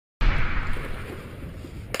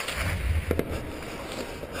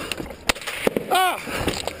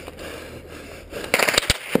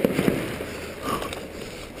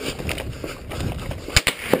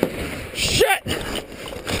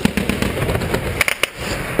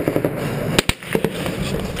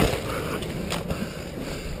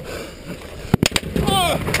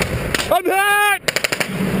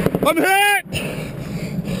I'm hit!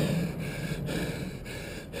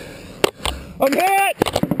 I'm hit!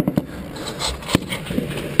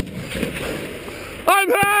 I'm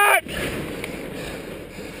hit!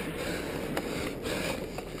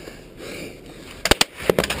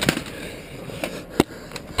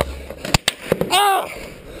 Ah!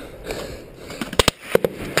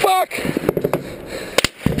 Fuck!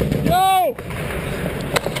 No!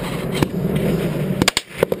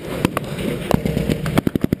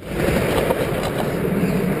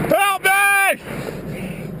 Help me!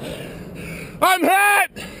 I'm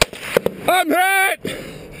hit! I'm hit!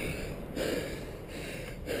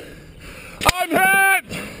 I'm hit!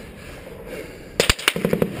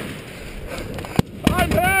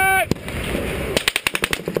 I'm hit!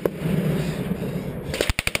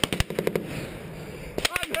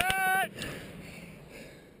 I'm hit!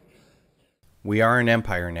 We are an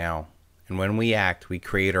empire now, and when we act, we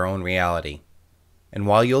create our own reality. And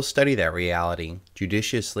while you'll study that reality,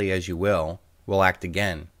 judiciously as you will, we'll act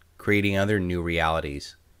again, creating other new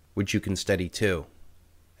realities, which you can study too.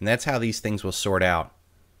 And that's how these things will sort out.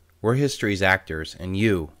 We're history's actors, and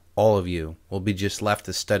you, all of you, will be just left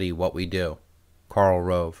to study what we do. Karl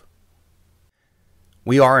Rove.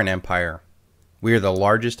 We are an empire. We are the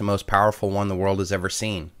largest and most powerful one the world has ever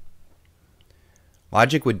seen.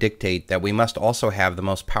 Logic would dictate that we must also have the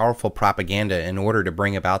most powerful propaganda in order to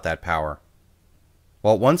bring about that power.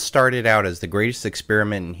 While it once started out as the greatest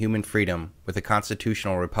experiment in human freedom with a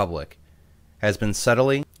constitutional republic, it has been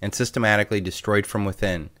subtly and systematically destroyed from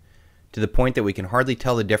within, to the point that we can hardly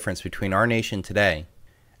tell the difference between our nation today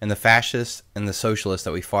and the fascists and the socialists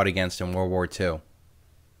that we fought against in World War II.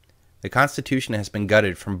 The Constitution has been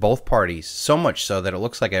gutted from both parties, so much so that it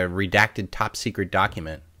looks like a redacted top-secret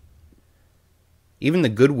document. Even the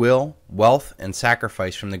goodwill, wealth, and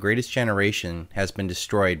sacrifice from the greatest generation has been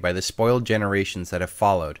destroyed by the spoiled generations that have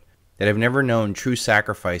followed, that have never known true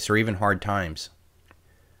sacrifice or even hard times.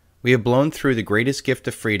 We have blown through the greatest gift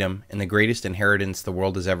of freedom and the greatest inheritance the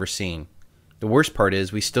world has ever seen. The worst part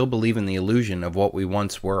is we still believe in the illusion of what we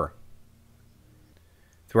once were.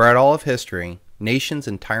 Throughout all of history, nations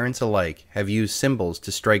and tyrants alike have used symbols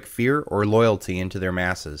to strike fear or loyalty into their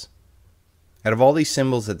masses. Out of all these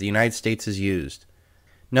symbols that the United States has used,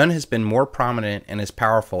 none has been more prominent and as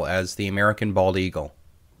powerful as the American bald eagle.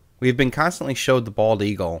 We have been constantly showed the bald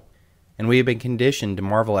eagle, and we have been conditioned to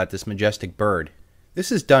marvel at this majestic bird. This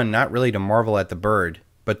is done not really to marvel at the bird,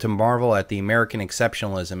 but to marvel at the American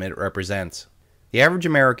exceptionalism it represents. The average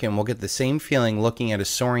American will get the same feeling looking at a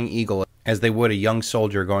soaring eagle as they would a young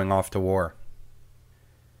soldier going off to war.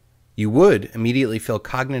 You would immediately feel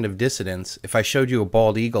cognitive dissonance if I showed you a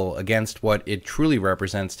bald eagle against what it truly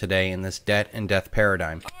represents today in this debt and death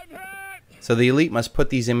paradigm. So the elite must put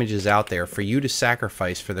these images out there for you to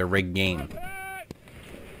sacrifice for their rigged game.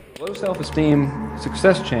 Low self-esteem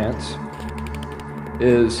success chance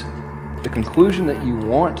is the conclusion that you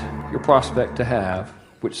want your prospect to have,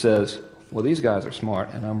 which says, well, these guys are smart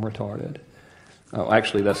and I'm retarded. Oh,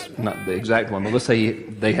 actually, that's not the exact one, but let's say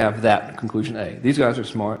they have that conclusion A. These guys are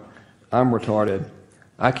smart, I'm retarded,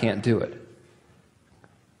 I can't do it.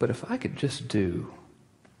 But if I could just do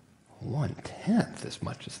 1/10 as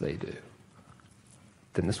much as they do,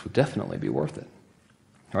 then this would definitely be worth it.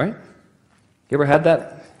 Right? You ever had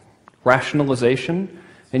that rationalization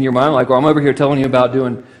in your mind? Like, well, I'm over here telling you about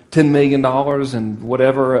doing $10 million and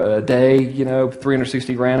whatever a day,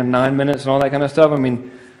 360 grand in 9 minutes and all that kind of stuff. I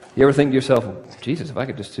mean, you ever think to yourself, well, Jesus, if I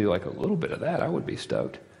could just do like a little bit of that, I would be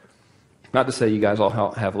stoked. Not to say you guys all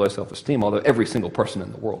have low self-esteem, although every single person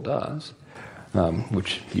in the world does,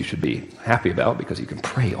 which you should be happy about because you can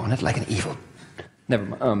prey on it like an evil. Never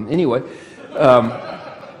mind. Anyway,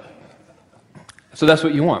 so that's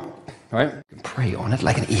what you want, right? You can prey on it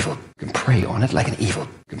like an evil. You can prey on it like an evil.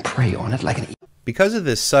 You can prey on it like an evil. Because of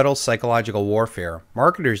this subtle psychological warfare,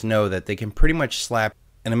 marketers know that they can pretty much slap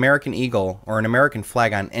an American eagle or an American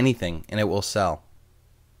flag on anything and it will sell.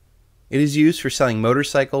 It is used for selling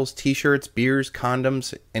motorcycles, t-shirts, beers,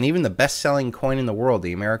 condoms, and even the best-selling coin in the world,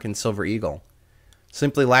 the American Silver Eagle.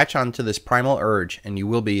 Simply latch on to this primal urge and you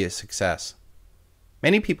will be a success.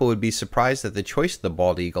 Many people would be surprised that the choice of the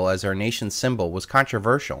bald eagle as our nation's symbol was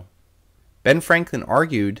controversial. Ben Franklin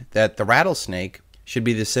argued that the rattlesnake should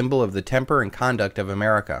be the symbol of the temper and conduct of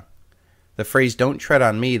America. The phrase "don't tread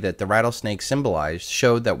on me" that the rattlesnake symbolized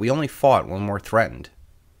showed that we only fought when we're threatened.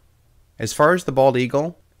 As far as the bald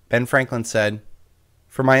eagle, Ben Franklin said,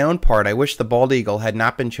 "For my own part, I wish the bald eagle had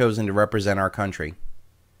not been chosen to represent our country.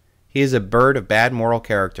 He is a bird of bad moral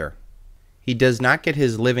character. He does not get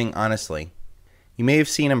his living honestly. You may have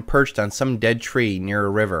seen him perched on some dead tree near a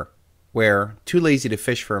river. where, too lazy to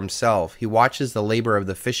fish for himself, he watches the labor of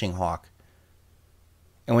the fishing hawk.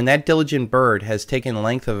 And when that diligent bird has taken the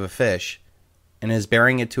length of a fish and is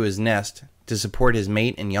bearing it to his nest to support his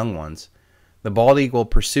mate and young ones, the bald eagle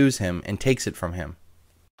pursues him and takes it from him.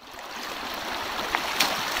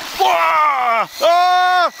 Ah!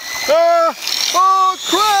 Ah! Ah! Oh,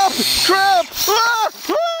 crap! Crap! Ah!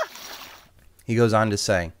 Ah! He goes on to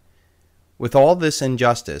say, with all this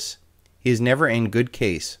injustice, he is never in good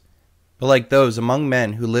case, but like those among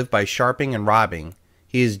men who live by sharping and robbing,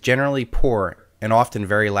 he is generally poor and often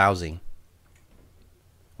very lousy.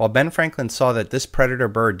 While Ben Franklin saw that this predator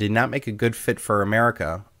bird did not make a good fit for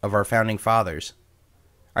America of our founding fathers,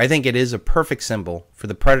 I think it is a perfect symbol for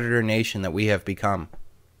the predator nation that we have become.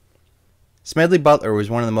 Smedley Butler was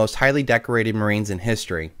one of the most highly decorated Marines in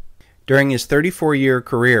history. During his 34-year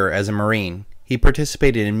career as a Marine, he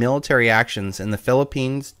participated in military actions in the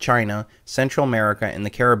Philippines, China, Central America, and the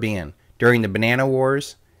Caribbean during the Banana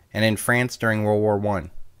Wars and in France during World War I.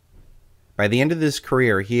 By the end of his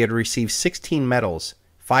career, he had received 16 medals,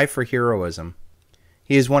 5 for heroism.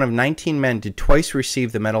 He is one of 19 men to twice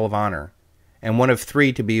receive the Medal of Honor, and one of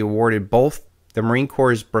 3 to be awarded both the Marine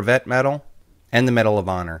Corps' Brevet Medal and the Medal of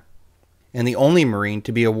Honor, and the only Marine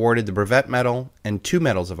to be awarded the Brevet Medal and 2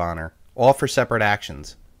 Medals of Honor, all for separate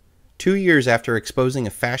actions. 2 years after exposing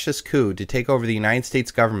a fascist coup to take over the United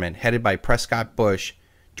States government headed by Prescott Bush,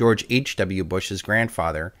 George H.W. Bush's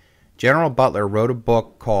grandfather, General Butler wrote a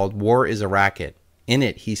book called War is a Racket. In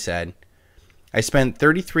it, he said, I spent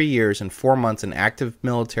 33 years and 4 months in active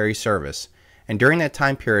military service, and during that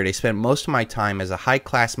time period I spent most of my time as a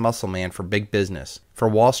high-class muscle man for big business, for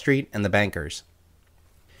Wall Street and the bankers.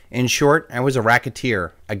 In short, I was a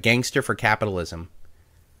racketeer, a gangster for capitalism.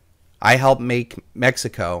 I helped make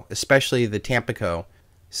Mexico, especially the Tampico,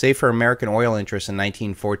 safe for American oil interests in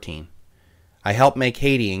 1914. I helped make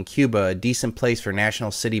Haiti and Cuba a decent place for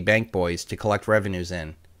national city bank boys to collect revenues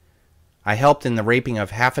in. I helped in the raping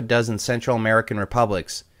of half a dozen Central American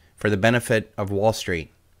republics for the benefit of Wall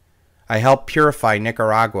Street. I helped purify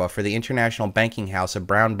Nicaragua for the International Banking House of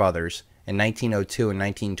Brown Brothers in 1902 and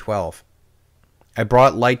 1912. I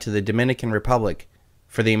brought light to the Dominican Republic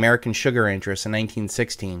for the American sugar interests in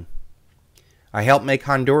 1916. I helped make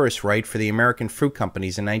Honduras right for the American fruit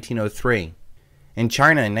companies in 1903. In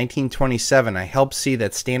China in 1927, I helped see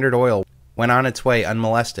that Standard Oil went on its way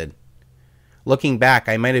unmolested. Looking back,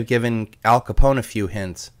 I might have given Al Capone a few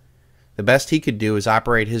hints. The best he could do is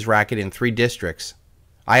operate his racket in 3 districts.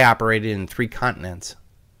 I operated in 3 continents.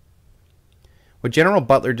 What General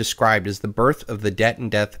Butler described is the birth of the debt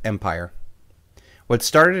and death empire. What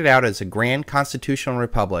started out as a grand constitutional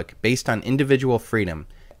republic based on individual freedom,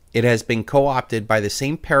 it has been co-opted by the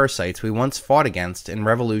same parasites we once fought against in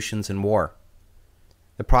revolutions and war.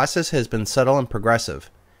 The process has been subtle and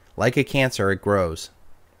progressive. Like a cancer, it grows.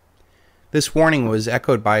 This warning was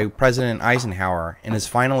echoed by President Eisenhower in his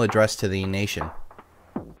final address to the nation.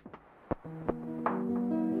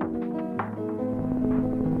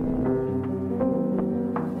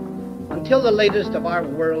 Until the latest of our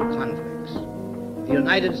world conflicts, the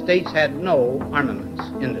United States had no armaments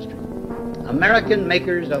industry. American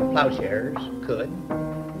makers of plowshares could,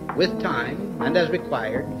 with time and as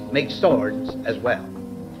required, make swords as well.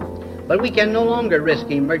 But we can no longer risk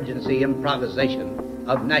emergency improvisation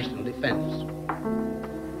of national defense.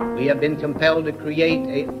 We have been compelled to create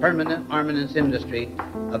a permanent armaments industry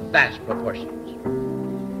of vast proportions.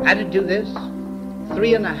 Added to this,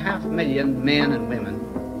 3.5 million men and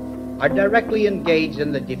women are directly engaged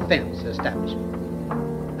in the defense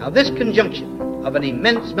establishment. Now, this conjunction of an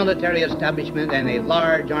immense military establishment and a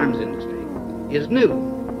large arms industry is new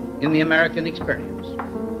in the American experience.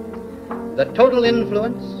 The total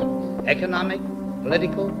influence, economic,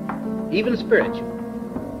 political, even spiritual,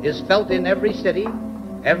 is felt in every city,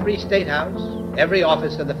 every state house, every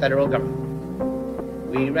office of the federal government.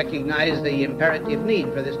 We recognize the imperative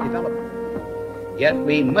need for this development, yet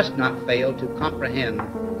we must not fail to comprehend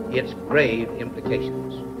its grave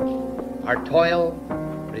implications. Our toil,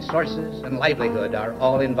 resources, and livelihood are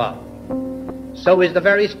all involved. So is the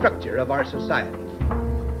very structure of our society.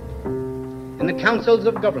 In the councils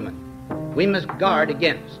of government, we must guard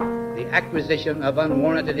against the acquisition of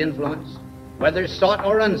unwarranted influence, whether sought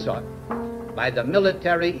or unsought, by the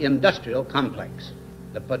military-industrial complex.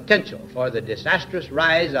 The potential for the disastrous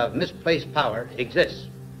rise of misplaced power exists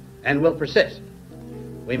and will persist.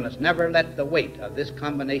 We must never let the weight of this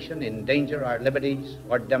combination endanger our liberties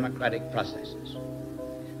or democratic processes.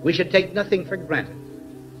 We should take nothing for granted.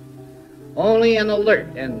 Only an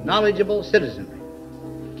alert and knowledgeable citizenry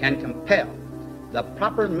can compel the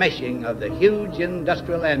proper meshing of the huge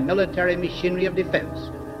industrial and military machinery of defense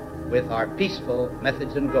with our peaceful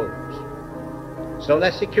methods and goals, so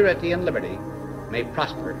that security and liberty may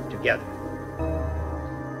prosper together.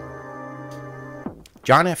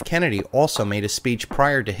 John F. Kennedy also made a speech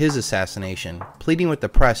prior to his assassination, pleading with the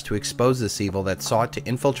press to expose this evil that sought to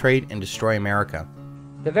infiltrate and destroy America.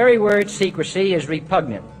 The very word secrecy is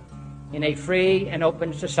repugnant in a free and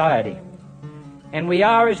open society, and we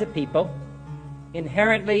are, as a people,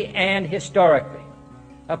 inherently and historically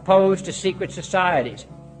opposed to secret societies,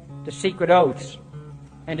 to secret oaths,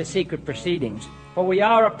 and to secret proceedings. For we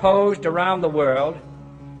are opposed around the world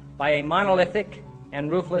by a monolithic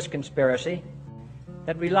and ruthless conspiracy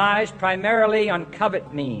that relies primarily on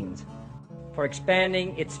covert means for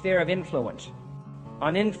expanding its sphere of influence,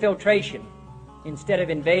 on infiltration instead of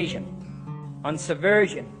invasion, on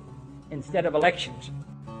subversion instead of elections,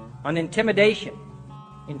 on intimidation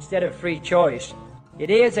instead of free choice. It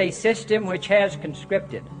is a system which has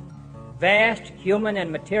conscripted vast human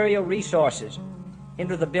and material resources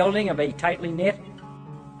into the building of a tightly knit,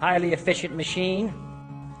 highly efficient machine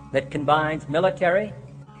that combines military,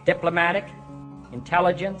 diplomatic,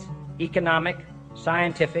 intelligence, economic,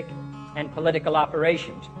 scientific, and political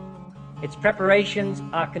operations. Its preparations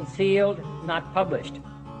are concealed, not published.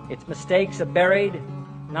 Its mistakes are buried,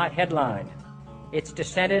 not headlined. Its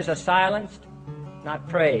dissenters are silenced, not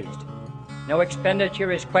praised. No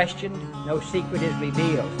expenditure is questioned, no secret is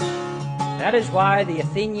revealed. That is why the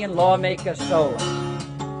Athenian lawmaker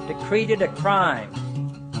Solon decreed it a crime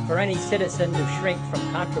for any citizen to shrink from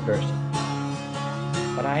controversy.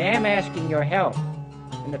 But I am asking your help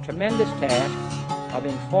in the tremendous task of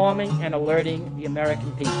informing and alerting the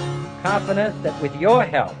American people, confident that with your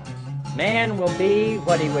help, man will be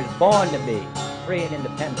what he was born to be, free and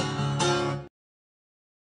independent.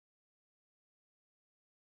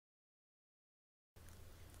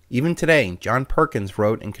 Even today, John Perkins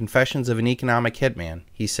wrote in Confessions of an Economic Hitman,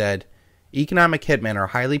 he said, "Economic hitmen are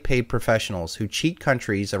highly paid professionals who cheat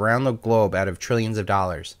countries around the globe out of trillions of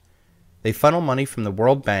dollars. They funnel money from the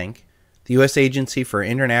World Bank, the U.S. Agency for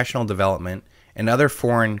International Development, and other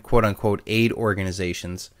foreign quote-unquote aid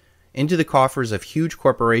organizations into the coffers of huge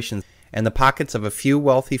corporations and the pockets of a few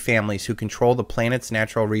wealthy families who control the planet's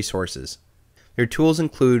natural resources. Their tools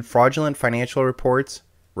include fraudulent financial reports,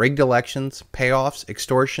 rigged elections, payoffs,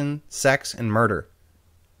 extortion, sex, and murder.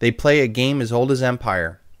 They play a game as old as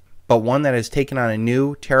empire, but one that has taken on a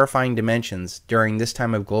new, terrifying dimensions during this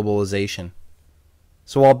time of globalization."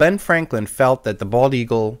 So while Ben Franklin felt that the bald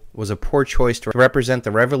eagle was a poor choice to represent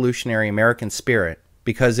the revolutionary American spirit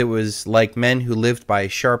because it was like men who lived by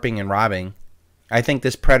sharping and robbing, I think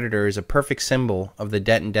this predator is a perfect symbol of the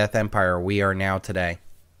debt and death empire we are now today.